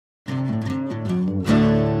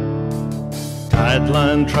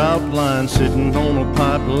Sideline, trout line, sitting on a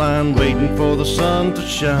pipeline, waiting for the sun to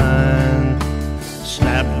shine.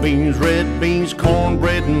 Snap beans, red beans,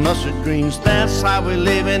 cornbread, and mustard greens. That's how we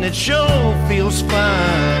live, and it sure feels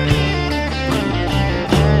fine.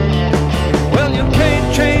 Well, you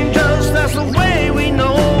can't change us, that's the way we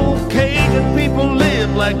know. Cajun people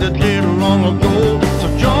live like they did long ago.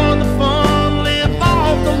 So join the fun, live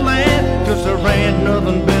off the land, 'cause there ain't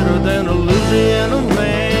nothing better than a Louisiana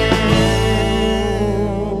man.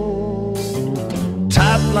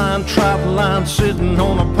 Line, trout line, sitting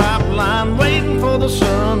on a pipeline, waiting for the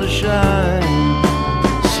sun to shine.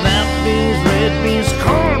 Snap beans, red beans,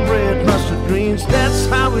 cornbread, mustard greens. That's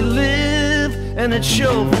how we live, and it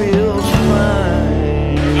sure feels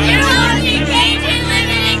fine. You're watching Cajun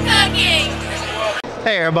Living and Cooking.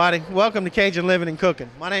 Hey everybody, welcome to Cajun Living and Cooking.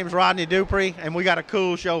 My name is Rodney Dupree, and we got a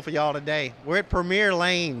cool show for y'all today. We're at Premier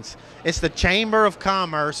Lanes. It's the Chamber of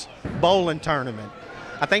Commerce bowling tournament.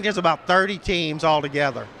 I think there's about 30 teams all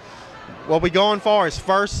together. What we're going for is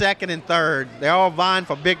first, second, and third. They're all vying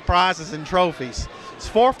for big prizes and trophies. It's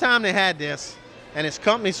the fourth time they had this, and it's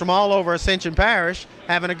companies from all over Ascension Parish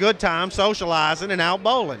having a good time socializing and out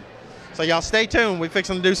bowling. So y'all stay tuned. We're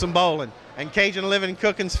fixing to do some bowling. And Cajun Living and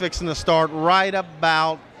Cooking's fixing to start right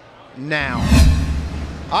about now.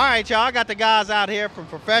 All right, y'all, I got the guys out here from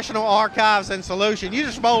Professional Archives and Solution. You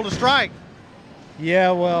just bowled a strike.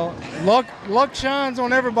 Yeah, well, luck shines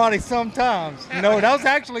on everybody sometimes. You know, that was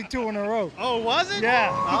actually 2 in a row. Oh, was it?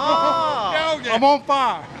 Yeah. Oh. I'm on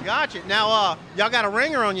fire. Gotcha. Now, y'all got a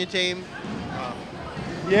ringer on your team.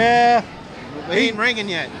 Yeah. He ain't ringing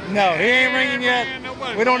yet. No, he ain't ringing yet.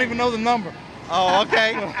 We don't even know the number. Oh,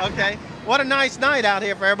 okay, okay. What a nice night out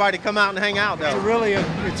here for everybody to come out and hang out, though.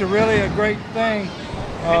 It's really a great thing.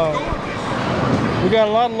 We got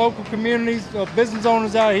a lot of local communities, business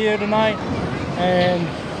owners out here tonight, and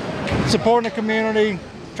supporting the community,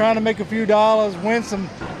 trying to make a few dollars, win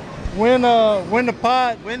the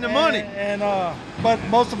pot, win the money, but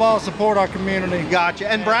most of all, support our community. Gotcha,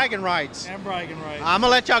 and bragging rights. And bragging rights. I'm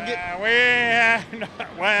gonna let y'all get.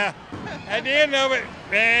 Well, at the end of it,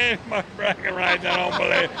 man, my bragging rights, I don't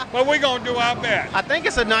believe. But we're gonna do our best. I think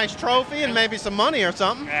it's a nice trophy and maybe some money or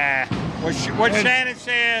something. What Shannon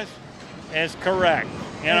says is correct.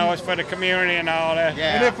 You know, it's for the community and all that.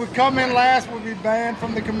 Yeah. And if we come in last, we'll be banned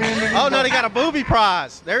from the community. Oh, no, they got a booby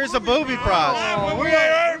prize. There is a booby prize. Oh, we ain't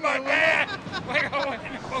heard about that.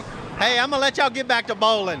 Hey, I'm going to let y'all get back to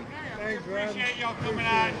bowling. Thanks, Appreciate y'all coming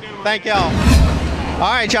out and doing it. Thank y'all.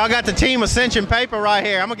 All right, y'all got the Team Ascension paper right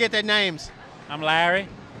here. I'm going to get their names. I'm Larry.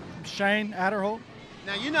 Shane Adderholt.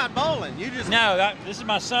 Now, you're not bowling. You just... No, this is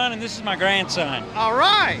my son and this is my grandson. All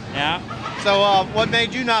right. Yeah. So what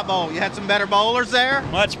made you not bowl? You had some better bowlers there?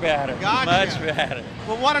 Much better. Gotcha. Much better.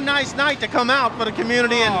 Well, what a nice night to come out for the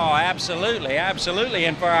community. And Oh, absolutely, absolutely.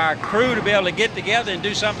 And for our crew to be able to get together and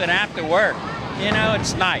do something after work. You know,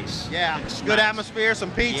 it's nice. yeah, It's good nice. atmosphere, some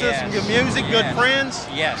pizza, Yes. some good music, good Yes. friends.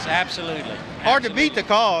 Yes, absolutely. Hard to beat the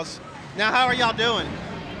cause. Now, how are y'all doing?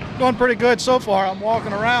 Doing pretty good so far. I'm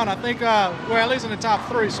walking around. I think we're at least in the top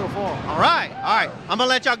 3 so far. All right, all right. I'm going to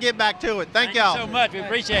let y'all get back to it. Thank y'all. you so much. We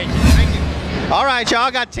appreciate you. Thank you. All right,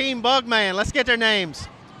 y'all got Team Bugman. Let's get their names.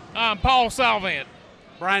 I'm Paul Salvant.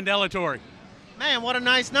 Brian Delatorre. Man, what a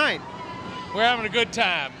nice night. We're having a good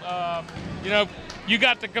time. You know, you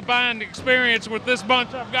got the combined experience with this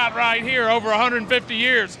bunch I've got right here over 150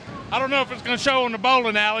 years. I don't know if it's going to show in the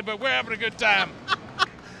bowling alley, but we're having a good time.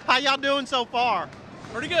 How y'all doing so far?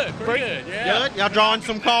 Pretty good. Pretty good, yeah. Good? Y'all drawing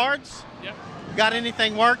some cards? Yep. Got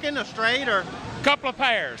anything working, a straight or? Couple of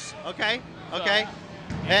pairs. Okay, okay.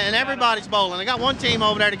 And everybody's bowling. I got one team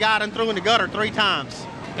over there that got in through in the gutter 3 times.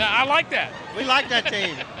 Now, I like that. We like that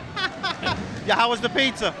team. Yeah, how was the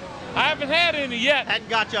pizza? I haven't had any yet. Hadn't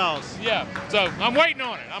got y'all's. Yeah, so I'm waiting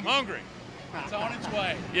on it. I'm hungry. It's on its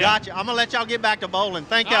way. Yeah. Gotcha. I'm going to let y'all get back to bowling.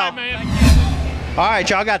 Thank All y'all. right, man. All right,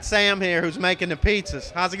 y'all got Sam here who's making the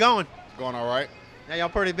pizzas. How's it going? Going all right. Now, y'all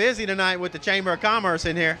pretty busy tonight with the Chamber of Commerce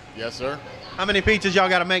in here. Yes, sir. How many pizzas y'all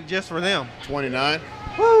got to make just for them? 29.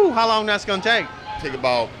 Woo, how long that's going to take? Take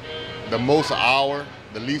about the most an hour,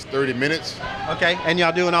 the least 30 minutes. Okay, and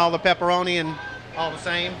y'all doing all the pepperoni and all the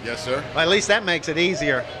same? Yes, sir. Well, at least that makes it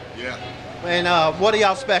easier. Yeah. And what do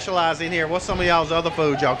y'all specialize in here? What's some of y'all's other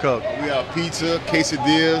foods y'all cook? We have pizza,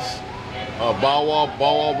 quesadillas,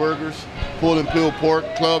 bow burgers, pulled and peeled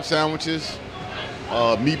pork, club sandwiches,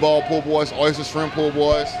 meatball po' boys, oyster shrimp po'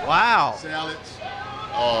 boys. Wow. Salads,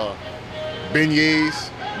 beignets,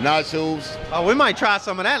 nachos. Oh, we might try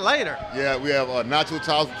some of that later. Yeah, we have nacho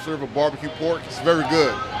tiles served with barbecue pork. It's very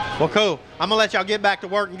good. Well, cool. I'm going to let y'all get back to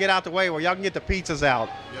work and get out the way where y'all can get the pizzas out.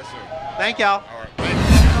 Yes, sir. Thank y'all. All right. Thank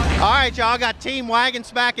you. All right, y'all got Team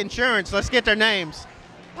Wagonsback Insurance. Let's get their names.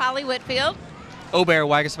 Polly Whitfield. Obear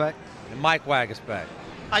Wagonsback. And Mike Wagonsback.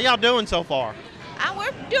 How y'all doing so far?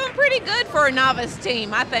 We're doing pretty good for a novice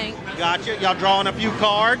team, I think. Gotcha. Y'all drawing a few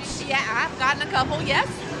cards? Yeah, I've gotten a couple, yes.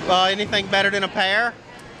 Anything better than a pair?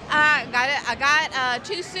 I got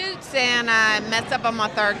 2 suits and I messed up on my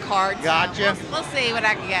 3rd card. so Gotcha. We'll see what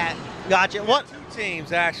I can get. Gotcha. What? 2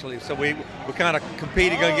 teams actually, so we're kind of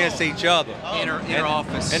competing against each other. Inter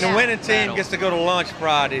office. And the winning team gets to go to lunch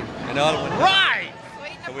Friday, and the other one doesn't. Right!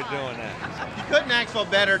 So we're doing that. You couldn't ask for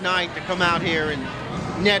a better night to come out here and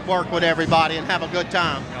network with everybody and have a good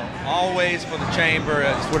time. Always for the chamber,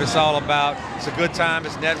 it's what it's all about. It's a good time,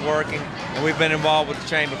 it's networking, and we've been involved with the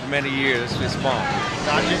chamber for many years. It's fun.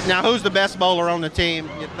 Gotcha. Now, who's the best bowler on the team,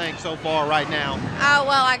 you think, so far right now? Oh,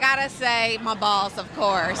 well, I got to say my boss, of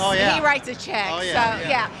course. Oh, yeah. He writes a check. Oh, yeah. So,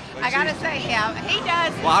 yeah, I got to say him. He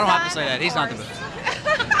does. Well, I don't have to his say son, that. of He's not the course.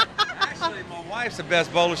 best. Actually, my wife's the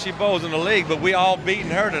best bowler. She bowls in the league, but we all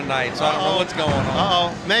beating her tonight, so I don't know what's going on.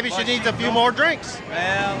 Uh-oh. Maybe she needs a few more drinks.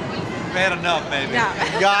 Well, we've had enough, maybe.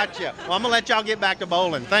 No. Gotcha. Well, I'm going to let y'all get back to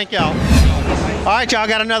bowling. Thank y'all. All right, y'all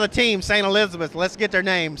got another team, St. Elizabeth. Let's get their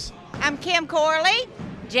names. I'm Kim Corley,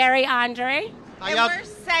 Jerry Andre. How and y'all, we're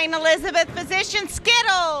St. Elizabeth Physician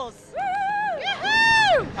Skittles.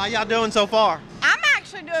 Yoo-hoo! how y'all doing so far? I'm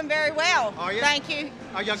actually doing very well. Are you? Thank you.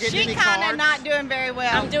 Are y'all getting She any kind cards? of not doing very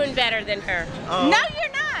well. doing better than her. Oh. No,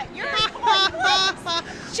 you're not. You're in 4th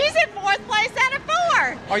place. She's in 4th place out of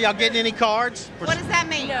 4. Are y'all getting any cards? What does that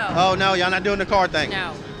mean? No. Oh, no, y'all not doing the card thing?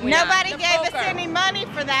 No. Nobody gave us any money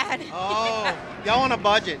for that. Oh, y'all on a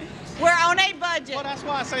budget. We're on a budget. Well, that's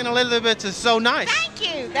why St. Elizabeth is so nice. Thank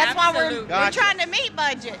you. That's why we're Gotcha. trying to meet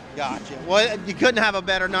budget. Gotcha. Well, you couldn't have a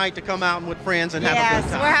better night to come out with friends and have a Yes,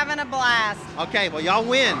 good time. we're having a blast. Okay, well, y'all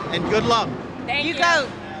win, and good luck. Thank You go.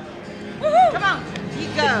 Come on. You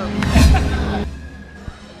go.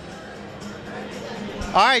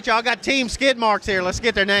 All right, y'all got Team Skid Marks here. Let's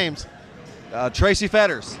get their names. Tracy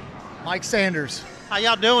Fetters. Mike Sanders. How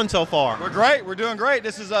y'all doing so far? We're great. We're doing great.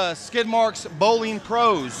 This is Skid Marks Bowling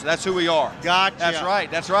Pros. That's who we are. Gotcha. That's right.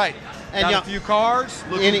 That's right. And Got y'all- a few cards.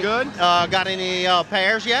 Looking good. Got any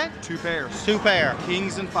pairs yet? 2 pairs. 2 pair.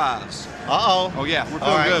 Kings and 5s. Uh-oh. Oh, yeah. We're All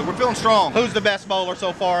feeling right. good. We're feeling strong. Who's the best bowler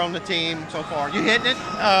so far on the team so far? You hitting it?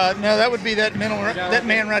 No, that would be that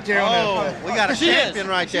man right there. Oh, we got a She champion is.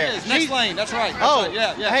 right She there. is. Next lane. That's right. That's Oh, right.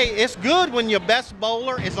 Yeah, yeah. Hey, it's good when your best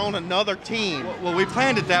bowler is on another team. Well, we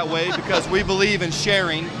planned it that way because we believe in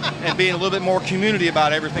sharing and being a little bit more community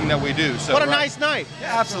about everything that we do. So What a right. nice night.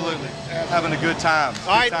 Yeah, absolutely. Having a good time.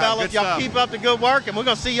 All right, Good time. fellas, Good y'all stuff. keep up the good work, and we're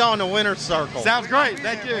going to see y'all in the winner's circle. Sounds great.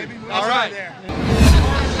 Thank you. All right.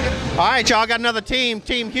 All right, y'all got another team,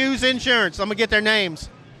 Team Hughes Insurance. I'm going to get their names.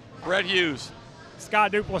 Brett Hughes.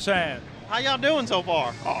 Scott Duplashan. How y'all doing so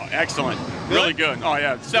far? Oh, excellent. Really good. Oh,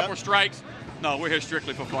 yeah. Several strikes. No, we're here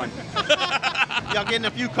strictly for fun. Y'all getting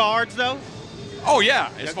a few cards, though? Oh, yeah.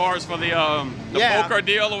 As far as for the Yeah. poker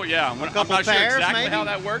deal, yeah. I'm couple not sure pairs, exactly maybe? how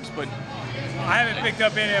that works, but I haven't picked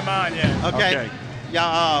up any of mine yet. Okay. Okay.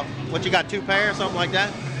 Y'all, what, you got 2 pairs, something like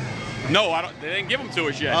that? no, I don't. They didn't give them to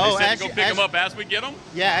us yet. Oh, they said as to go you- pick as- them up as we get them.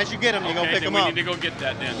 Yeah, as you get them, you go Okay, pick then them we up. need to go get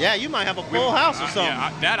that then. Yeah, you might have a full house or something.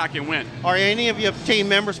 Yeah, that I can win. Are any of your team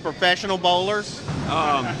members professional bowlers?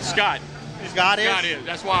 Scott. Scott is? Scott is.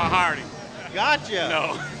 That's why I hired him. Gotcha.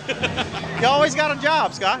 No. You always got a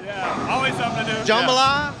job, Scott. Yeah, always something to do.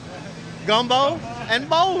 Jambalaya, gumbo, and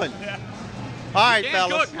bowling. All right, He can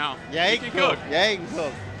fellas. cook now. Yeah, he can cook. Yeah, he can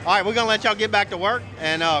cook. All right, we're going to let y'all get back to work,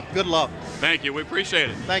 and good luck. Thank you. We appreciate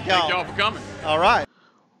it. Thank y'all. Thank y'all for coming. All right.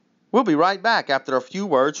 We'll be right back after a few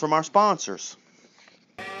words from our sponsors.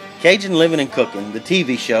 Cajun Living and Cooking, the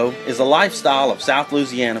TV show, is a lifestyle of South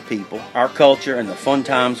Louisiana people, our culture, and the fun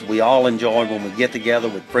times we all enjoy when we get together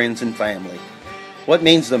with friends and family. What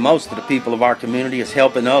means the most to the people of our community is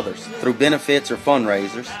helping others through benefits or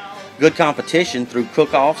fundraisers, good competition through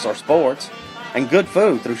cook-offs or sports, and good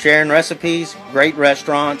food through sharing recipes, great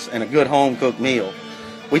restaurants, and a good home-cooked meal.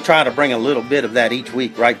 We try to bring a little bit of that each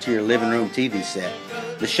week right to your living room TV set.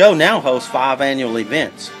 The show now hosts 5 annual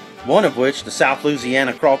events, one of which, the South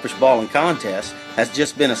Louisiana Crawfish Balling Contest, has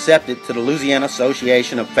just been accepted to the Louisiana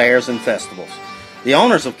Association of Fairs and Festivals. The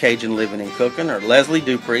owners of Cajun Living and Cooking are Leslie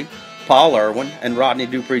Dupree, Paul Irwin, and Rodney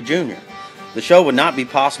Dupree Jr. The show would not be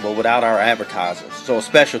possible without our advertisers, so a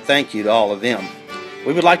special thank you to all of them.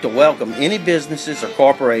 We would like to welcome any businesses or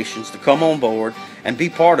corporations to come on board and be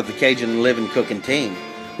part of the Cajun Living Cooking team.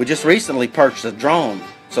 We just recently purchased a drone,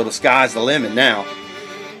 so the sky's the limit now.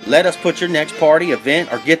 Let us put your next party,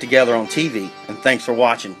 event, or get-together on TV. And thanks for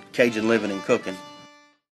watching Cajun Living and Cooking.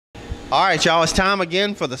 All right, y'all, it's time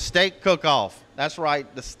again for the steak cook-off. That's right,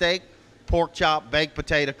 the steak, pork chop, baked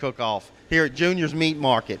potato cook-off here at Junior's Meat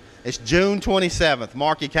Market. It's June 27th.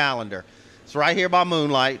 Mark your calendar. It's right here by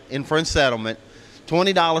Moonlight in French Settlement.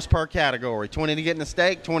 $20 per category. 20 to get in the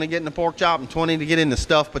steak, 20 to get in the pork chop, and 20 to get in the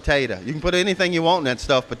stuffed potato. You can put anything you want in that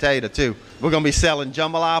stuffed potato, too. We're going to be selling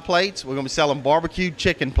jambalaya plates. We're going to be selling barbecued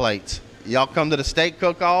chicken plates. Y'all come to the steak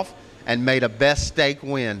cook-off, and may the best steak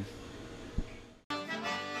win.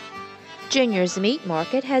 Junior's Meat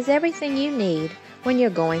Market has everything you need when you're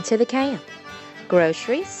going to the camp.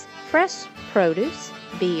 Groceries, fresh produce,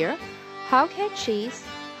 beer, hoghead cheese,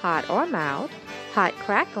 hot or mild, hot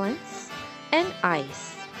cracklings, and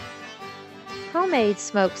ice. Homemade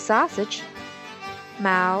smoked sausage,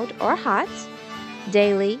 mild or hot,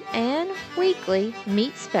 daily and weekly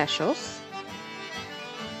meat specials,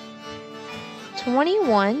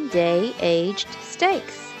 21-day aged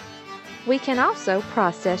steaks. We can also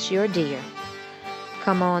process your deer.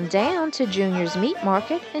 Come on down to Junior's Meat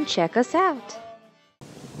Market and check us out.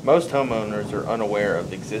 Most homeowners are unaware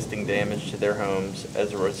of the existing damage to their homes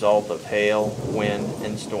as a result of hail, wind,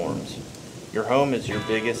 and storms. Your home is your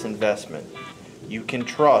biggest investment. You can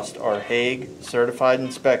trust our Hague certified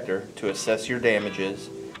inspector to assess your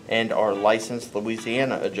damages and our licensed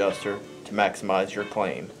Louisiana adjuster to maximize your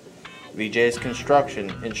claim. VJ's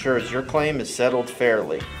Construction ensures your claim is settled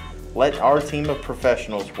fairly. Let our team of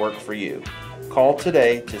professionals work for you. Call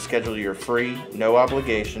today to schedule your free,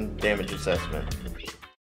 no-obligation damage assessment.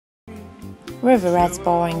 River Rats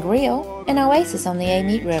Bar and Grill, an oasis on the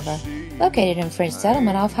Amite River, located in French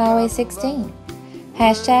Settlement off Highway 16.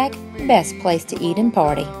 Hashtag best place to eat and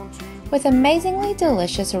party. With amazingly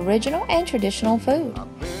delicious original and traditional food.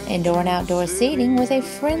 Indoor and outdoor seating with a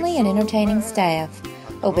friendly and entertaining staff.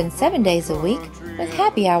 Open 7 days a week with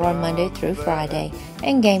happy hour Monday through Friday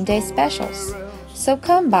and game day specials. So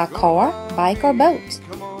come by car, bike, or boat.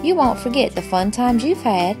 You won't forget the fun times you've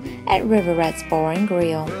had at River Rats Bar and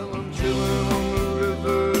Grill.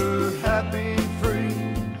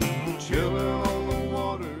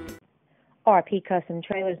 RP Custom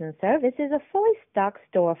Trailers and Service is a fully stocked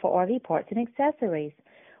store for RV parts and accessories,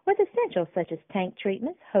 with essentials such as tank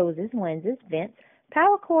treatments, hoses, lenses, vents,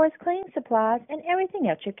 power cords, cleaning supplies, and everything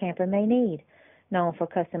else your camper may need. Known for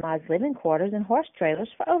customized living quarters and horse trailers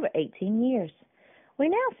for over 18 years. We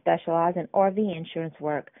now specialize in RV insurance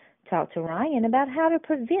work. Talk to Ryan about how to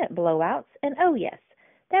prevent blowouts, and oh yes,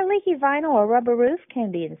 that leaky vinyl or rubber roof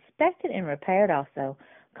can be inspected and repaired also.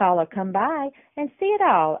 Call or come by and see it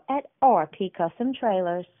all at RP Custom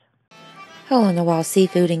Trailers. Hole-in-the-Wall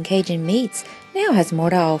Seafood and Cajun Meats now has more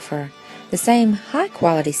to offer. The same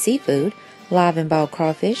high-quality seafood, live and boiled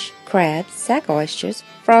crawfish, crabs, sack oysters,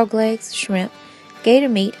 frog legs, shrimp, gator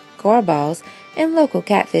meat, gar balls, and local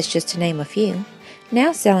catfish, just to name a few.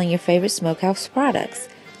 Now selling your favorite smokehouse products.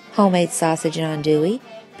 Homemade sausage and andouille,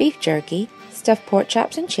 beef jerky, stuffed pork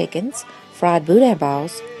chops and chickens, fried boudin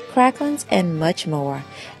balls, cracklings, and much more.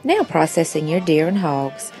 Now processing your deer and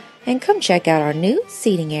hogs. And come check out our new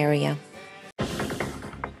seating area.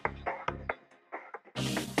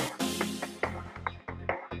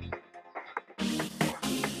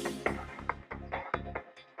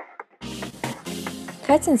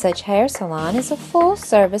 Cuts and Such Hair Salon is a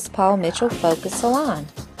full-service Paul Mitchell-focused salon.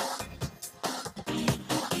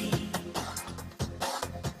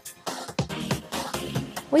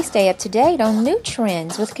 We stay up to date on new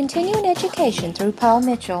trends with continuing education through Paul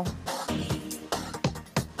Mitchell.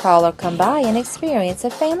 Call or come by and experience a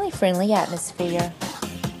family-friendly atmosphere.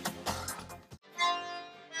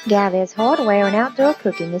 Galvez Hardware and Outdoor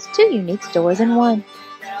Cooking is two unique stores in one.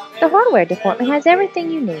 The hardware department has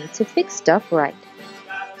everything you need to fix stuff right.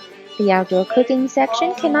 The outdoor cooking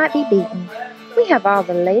section cannot be beaten. We have all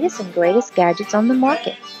the latest and greatest gadgets on the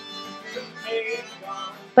market.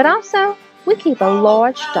 But also, we keep a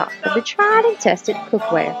large stock of the tried and tested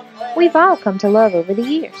cookware we've all come to love over the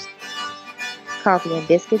years. Coffee and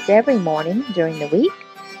biscuits every morning during the week,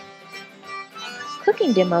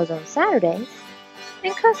 cooking demos on Saturdays,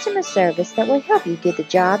 and customer service that will help you get the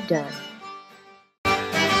job done.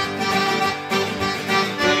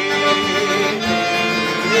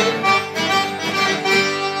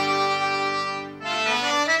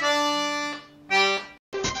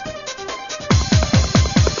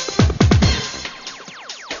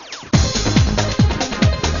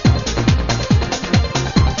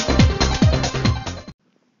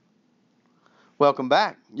 Welcome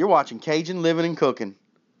back. You're watching Cajun Living and Cooking.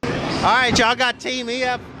 All right, y'all got Team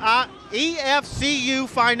EFCU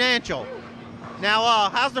Financial. Now,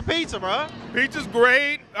 how's the pizza, bro? Pizza's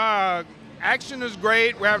great. Action is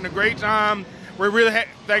great. We're having a great time. We're really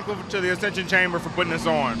thankful to the Ascension Chamber for putting this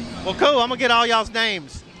on. Well, cool. I'm going to get all y'all's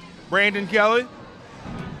names. Brandon Kelly.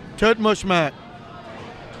 Tut Mushmack.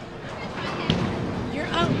 Your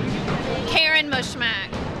own. Karen Mushmack.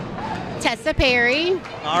 Tessa Perry.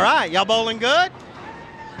 All right, y'all bowling good?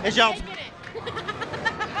 Is y'all?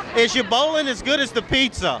 Is your bowling as good as the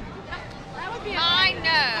pizza? I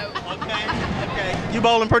know. Okay. You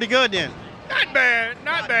bowling pretty good then? Not bad,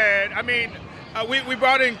 not bad. I mean, we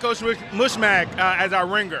brought in Coach Mushmack as our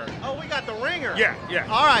ringer. Oh, we got the ringer. Yeah, yeah.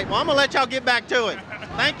 All right, well, I'm going to let y'all get back to it.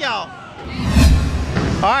 Thank y'all.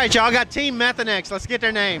 All right, y'all got Team Methanex. Let's get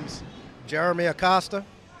their names. Jeremy Acosta.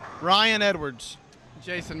 Ryan Edwards.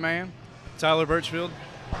 Jason Mann. Tyler Birchfield.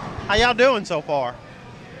 How y'all doing so far?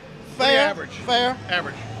 Fair. Average. Fair.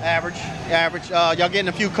 Average. Average. Y'all getting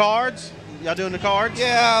a few cards? Y'all doing the cards?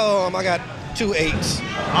 Yeah, I got 2 8s.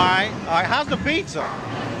 All right. How's the pizza?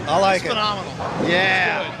 I like It's it. phenomenal.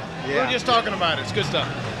 Yeah. It's good. Yeah. We were just talking about it. It's good stuff.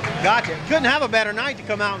 Gotcha. Couldn't have a better night to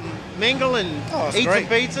come out and mingle and it's eat great.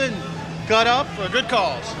 some pizza and cut up. For a good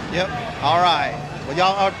cause. Yep. All right. Well,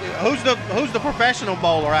 y'all, who's the professional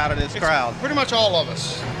bowler out of this crowd? Pretty much all of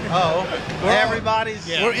us. Oh, everybody's.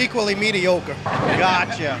 Yeah. We're equally mediocre.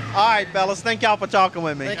 Gotcha. All right, fellas. Thank y'all for talking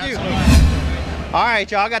with me. Thank you. All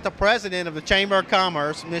right, y'all got the president of the Chamber of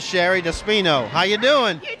Commerce, Miss Sherry Despino. How you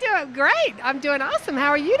doing? You're doing great. I'm doing awesome. How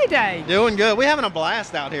are you today? Doing good. We're having a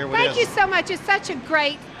blast out here with Thank this. you so much. It's such a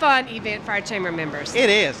great, fun event for our chamber members. It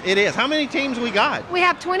is. It is. How many teams we got? We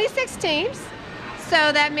have 26 teams,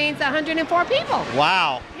 so that means 104 people.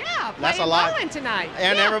 Wow. Yeah, That's playing a lot. bowling tonight.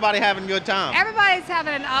 And Yeah. everybody having a good time. Everybody's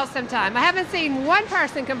having an awesome time. I haven't seen one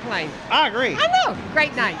person complain. I agree. I know.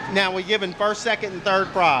 Great night. Now we're giving first, second, and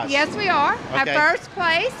third prize. Yes, we are. Okay. Our first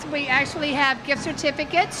place, we actually have gift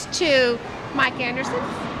certificates to Mike Anderson.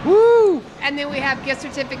 Woo! And then we have gift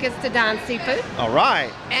certificates to Don Seafood. All right.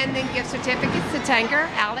 And then gift certificates to Tanger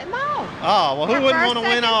Outlet Mall. Oh, well, who For wouldn't first, want to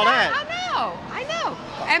win second, all third. that? I know.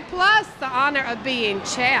 And plus the honor of being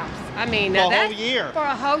champs. I mean, For a whole that's year. For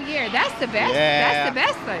a whole year. That's the best. Yeah. That's the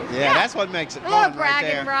best thing. Yeah, that's what makes it A little fun right bragging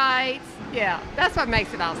there. rights. Yeah, that's what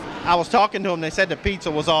makes it awesome. I was talking to them. They said the pizza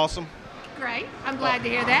was awesome. Great. I'm glad to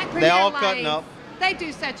hear that. They all Premier cutting Lanes, up. They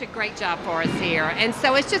do such a great job for us here. And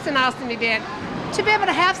so it's just an awesome event to be able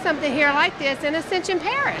to have something here like this in Ascension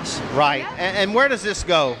Parish. Right. And where does this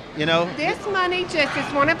go? You know? This money just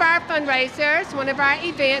is one of our fundraisers, one of our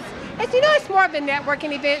events. As you know, it's more of a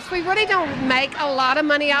networking event. So we really don't make a lot of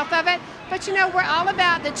money off of it. But you know, we're all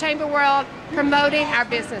about the chamber world promoting our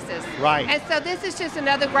businesses. Right. And so this is just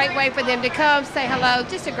another great way for them to come, say hello,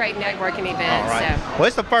 just a great networking event. All right. So. Well,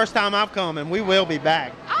 it's the first time I've come, and we will be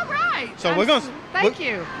back. All right. So we're going to. Thank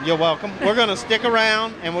you. You're welcome. We're going to stick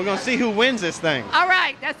around, and we're going to see who wins this thing. All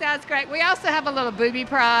right, that sounds great. We also have a little booby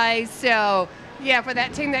prize, so yeah, for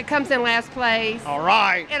that team that comes in last place. All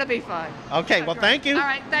right. It'll be fun. Okay, well, thank you. All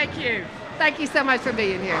right, thank you. Thank you so much for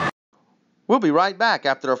being here. We'll be right back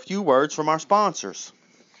after a few words from our sponsors.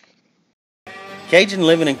 Cajun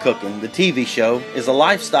Living and Cooking, the TV show, is a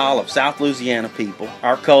lifestyle of South Louisiana people,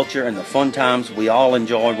 our culture, and the fun times we all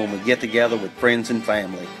enjoy when we get together with friends and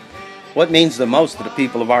family. What means the most to the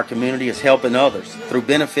people of our community is helping others through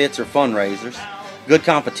benefits or fundraisers, good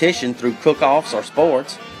competition through cook-offs or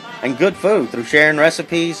sports, and good food through sharing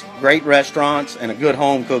recipes, great restaurants, and a good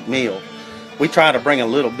home-cooked meal. We try to bring a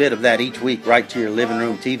little bit of that each week right to your living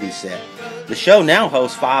room TV set. The show now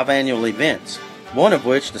hosts 5 annual events, one of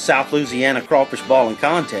which, the South Louisiana Crawfish Bowling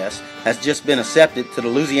Contest, has just been accepted to the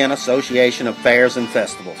Louisiana Association of Fairs and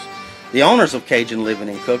Festivals. The owners of Cajun Living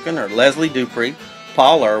and Cooking are Leslie Dupree,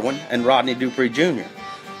 Paul Irwin, and Rodney Dupree Jr.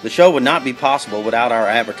 The show would not be possible without our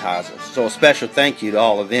advertisers, so a special thank you to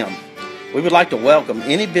all of them. We would like to welcome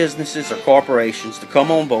any businesses or corporations to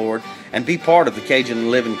come on board and be part of the Cajun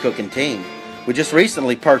Living Cooking team. We just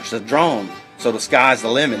recently purchased a drone, so the sky's the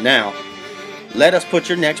limit now. Let us put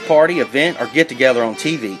your next party, event, or get-together on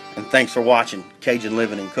TV. And thanks for watching Cajun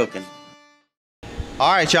Living and Cooking.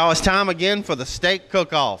 All right, y'all, it's time again for the steak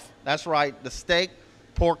cook-off. That's right, the steak,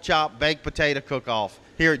 pork chop, baked potato cook-off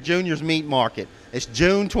here at Junior's Meat Market. It's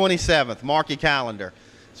June 27th. Mark your calendar.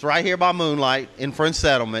 It's right here by Moonlight in French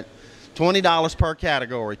Settlement. $20 per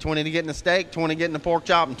category. 20 to get in the steak, 20 to get in the pork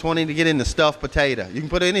chop, and 20 to get in the stuffed potato. You can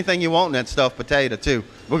put anything you want in that stuffed potato, too.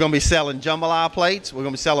 We're going to be selling jambalaya plates. We're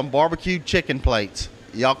going to be selling barbecued chicken plates.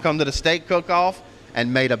 Y'all come to the steak cook-off,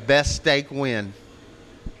 and may the best steak win.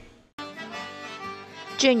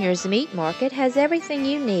 Junior's Meat Market has everything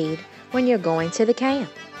you need when you're going to the camp.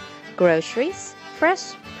 Groceries,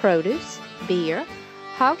 fresh produce, beer,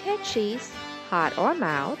 hoghead cheese, hot or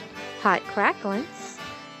mild, hot cracklings,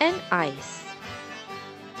 and ice.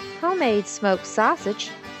 Homemade smoked sausage,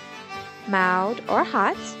 mild or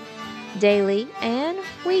hot, daily and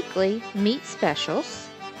weekly meat specials,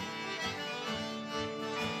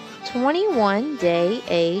 21-day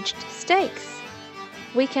aged steaks.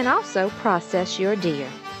 We can also process your deer.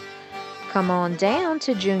 Come on down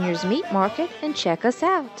to Junior's Meat Market and check us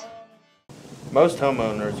out. Most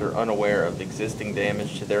homeowners are unaware of existing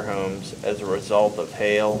damage to their homes as a result of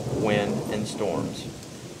hail, wind, and storms.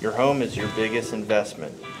 Your home is your biggest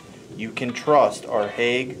investment. You can trust our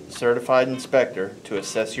Hague certified inspector to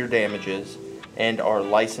assess your damages and our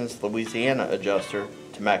licensed Louisiana adjuster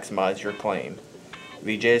to maximize your claim.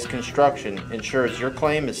 VJ's Construction ensures your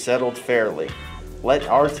claim is settled fairly. Let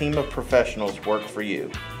our team of professionals work for you.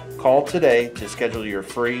 Call today to schedule your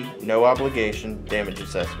free, no-obligation damage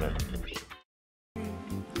assessment.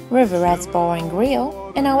 River Rats Bar and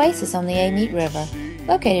Grill, an oasis on the Amite River,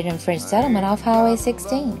 located in French Settlement off Highway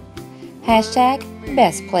 16. Hashtag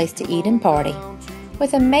best place to eat and party.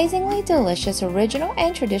 With amazingly delicious original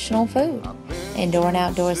and traditional food. Indoor and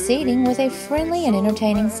outdoor seating with a friendly and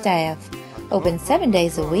entertaining staff. Open 7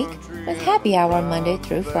 days a week with happy hour Monday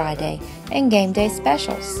through Friday and game day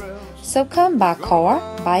specials. So come by car,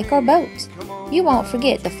 bike, or boat. You won't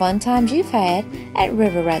forget the fun times you've had at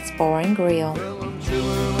River Rats Bar and Grill.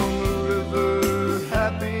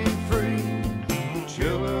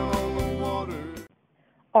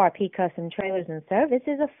 RP Custom Trailers and Service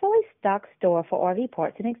is a fully stocked store for RV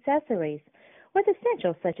parts and accessories, with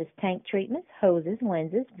essentials such as tank treatments, hoses,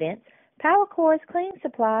 lenses, vents, power cords, cleaning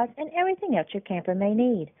supplies, and everything else your camper may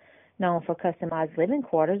need. Known for customized living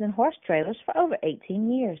quarters and horse trailers for over 18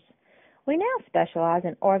 years. We now specialize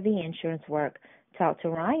in RV insurance work. Talk to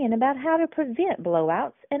Ryan about how to prevent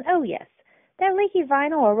blowouts, and oh yes, that leaky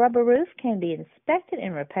vinyl or rubber roof can be inspected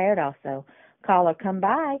and repaired also. Call or come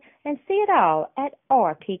by and see it all at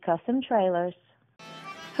RP Custom Trailers.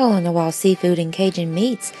 Hole-in-the-Wall Seafood and Cajun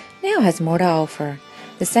Meats now has more to offer.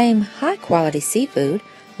 The same high-quality seafood,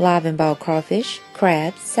 live and boiled crawfish,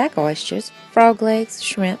 crabs, sack oysters, frog legs,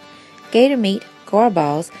 shrimp, gator meat, gar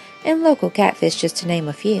balls, and local catfish, just to name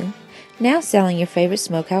a few. Now selling your favorite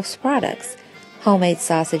smokehouse products. Homemade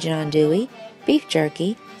sausage and andouille, beef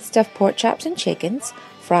jerky, stuffed pork chops and chickens,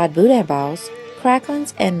 fried boudin balls,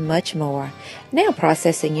 cracklings, and much more. Now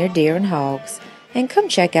processing your deer and hogs. And come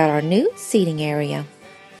check out our new seating area.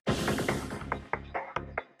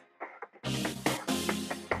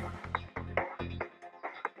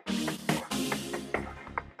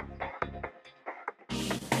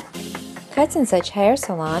 Cuts and Such Hair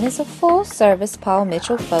Salon is a full-service Paul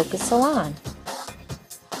Mitchell-focused salon.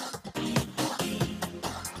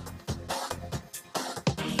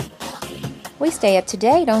 We stay up to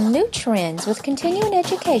date on new trends with continuing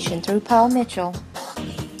education through Paul Mitchell.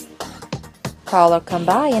 Call or come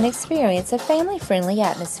by and experience a family-friendly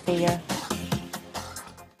atmosphere.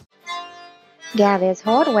 Galvez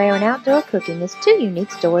Hardware and Outdoor Cooking is two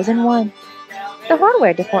unique stores in one. The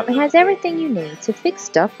hardware department has everything you need to fix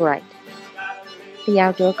stuff right. The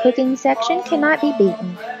outdoor cooking section cannot be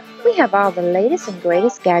beaten. We have all the latest and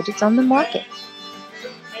greatest gadgets on the market.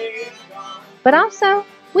 But also,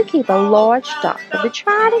 we keep a large stock of the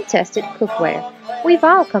tried and tested cookware we've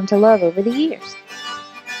all come to love over the years.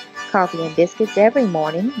 Coffee and biscuits every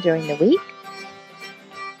morning during the week,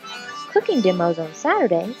 cooking demos on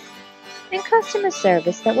Saturdays, and customer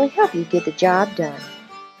service that will help you get the job done.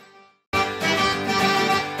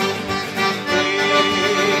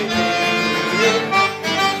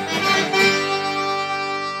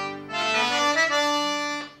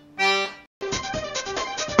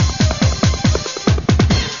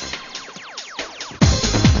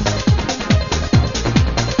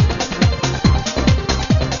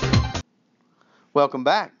 Welcome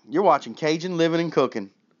back. You're watching Cajun Living and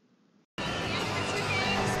Cooking.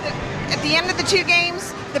 At the end of the two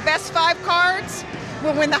games, the best 5 cards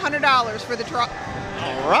will win the $100 for the draw.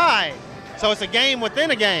 All right. So it's a game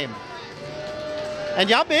within a game. And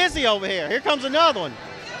y'all busy over here. Here comes another one.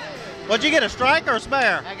 What'd you get, a strike or a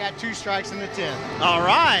spare? I got 2 strikes in the 10. All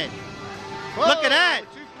right. Whoa, look at that.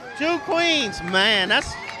 2 queens. Man,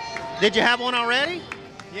 that's... Did you have one already?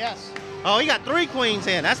 Yes. Oh, you got 3 queens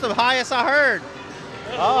in. That's the highest I heard.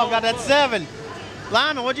 Oh, I've got that 7.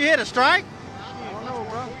 Lyman, what'd you hit, a strike? I don't know,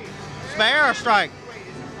 bro. Spare or strike?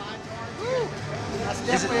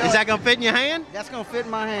 Is that going to fit in your hand? That's going to fit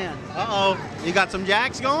in my hand. Uh-oh. You got some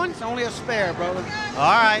jacks going? It's only a spare, brother.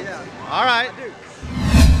 All right. Yeah. All right.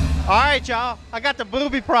 All right, y'all. I got the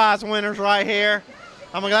booby prize winners right here.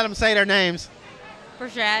 I'm going to let them say their names.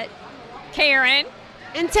 Brigitte, Karen,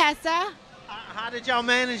 and Tessa. How did y'all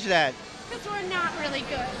manage that? Because we're not really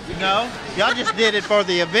good. No? Y'all just did it for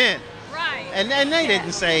the event. Right. And they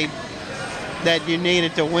didn't say that you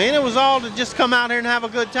needed to win. It was all to just come out here and have a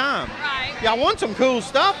good time. Right. Y'all won some cool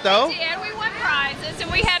stuff, though. We did. We won prizes, and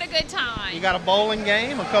we had a good time. night. You got a bowling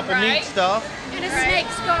game, a couple neat stuff. And a snake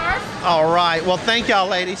scarf. All right. Well, thank y'all,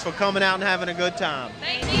 ladies, for coming out and having a good time.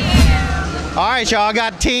 Thank you. All right, y'all. I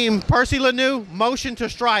got team Percy Lanou, Motion to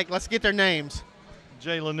Strike. Let's get their names.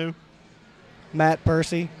 Jay Lanou. Matt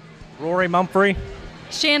Percy. Rory Mumphrey.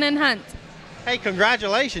 Shannon Hunt. Hey,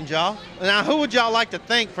 congratulations, y'all. Now, who would y'all like to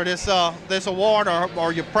thank for this this award,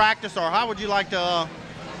 or your practice, or how would you like to?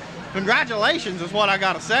 Congratulations is what I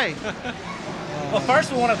got to say. Well,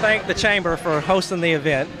 first we want to thank the Chamber for hosting the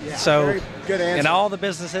event. very good answer. And all the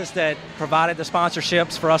businesses that provided the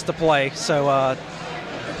sponsorships for us to play. So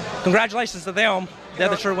congratulations to them. They're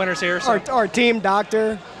the true winners here. So. Our team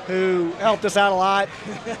doctor, who helped us out a lot,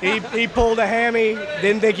 he pulled a hammy,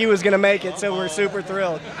 didn't think he was going to make it, so we're super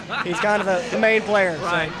thrilled. He's kind of the main player.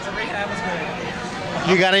 Right.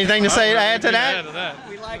 So. You got anything to say to add to that?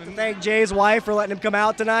 We'd like to thank Jay's wife for letting him come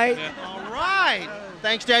out tonight. All right.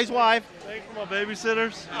 Thanks, Jay's wife. Thanks for my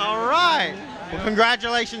babysitters. All right. Well,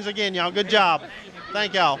 congratulations again, y'all. Good job.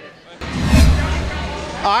 Thank y'all.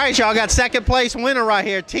 All right, y'all got second place winner right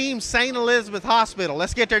here. Team St. Elizabeth Hospital.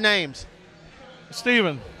 Let's get their names.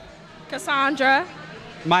 Steven. Cassandra.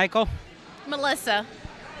 Michael. Melissa.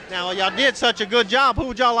 Now, y'all did such a good job. Who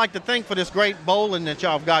would y'all like to thank for this great bowling that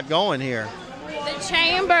y'all have got going here? The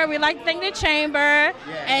Chamber. We'd like to thank the Chamber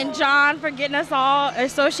and John for getting us all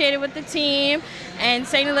associated with the team, and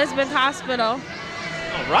St. Elizabeth Hospital.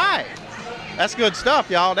 All right. That's good stuff,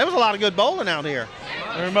 y'all. There was a lot of good bowling out here.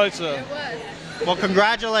 Very much so. Well,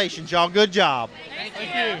 congratulations, y'all. Good job. Thank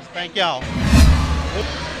you. Thank y'all.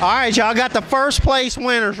 All right, y'all got the first place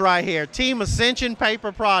winners right here. Team Ascension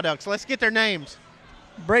Paper Products. Let's get their names.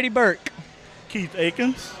 Brady Burke. Keith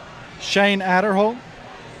Akins. Shane Adderholt.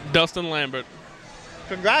 Dustin Lambert.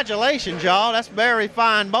 Congratulations, y'all. That's very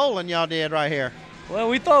fine bowling y'all did right here. Well,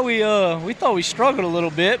 we thought we struggled a little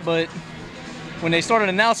bit, but when they started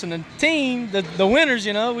announcing the team, the winners,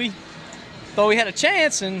 we thought we had a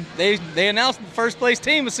chance, and they announced the first place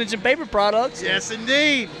team, Ascension Paper Products. Yes,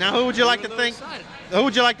 indeed. Now, who would you like to thank? Who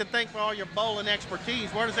would you like to thank for all your bowling expertise?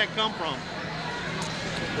 Where does that come from?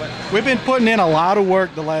 We've been putting in a lot of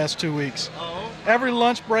work the last 2 weeks. Oh. Every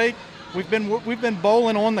lunch break, we've been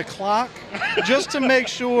bowling on the clock just to make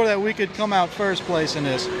sure that we could come out first place in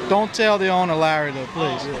this. Don't tell the owner, Larry, though,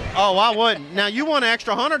 please. Oh, I wouldn't. Now, you won an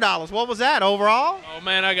extra $100. What was that overall? Oh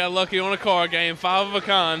man, I got lucky on a card game, 5 of a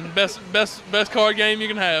kind. Best card game you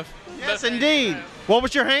can have. Yes, indeed. What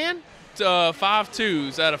was your hand? 5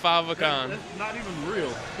 2s out of 5 of a kind. That's not even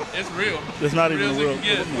real. It's real. It's not even Real real. as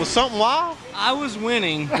you can get. Was something wild? I was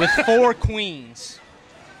winning with 4 queens,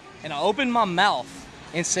 and I opened my mouth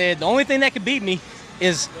and said the only thing that could beat me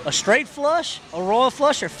is a straight flush, a royal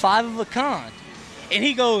flush, or 5 of a kind. And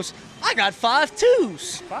he goes, I got 5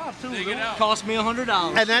 2s. 5 2s. Dig it out. Cost me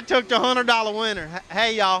 $100. And that took the $100 winner.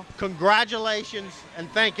 Hey, y'all, congratulations,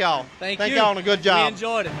 and thank y'all. Thank you. y'all on a good job. We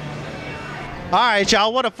enjoyed it. All right,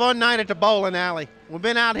 y'all, what a fun night at the bowling alley. We've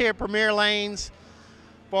been out here at Premier Lanes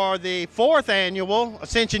for the 4th annual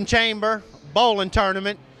Ascension Chamber Bowling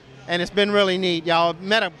Tournament, and it's been really neat, y'all.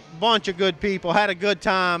 Met a bunch of good people, had a good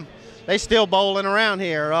time. They still bowling around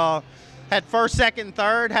here. Had first, second, and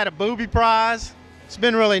third, had a booby prize. It's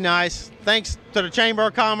been really nice. Thanks to the Chamber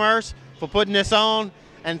of Commerce for putting this on,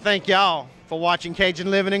 and thank y'all for watching Cajun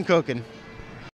Living and Cooking.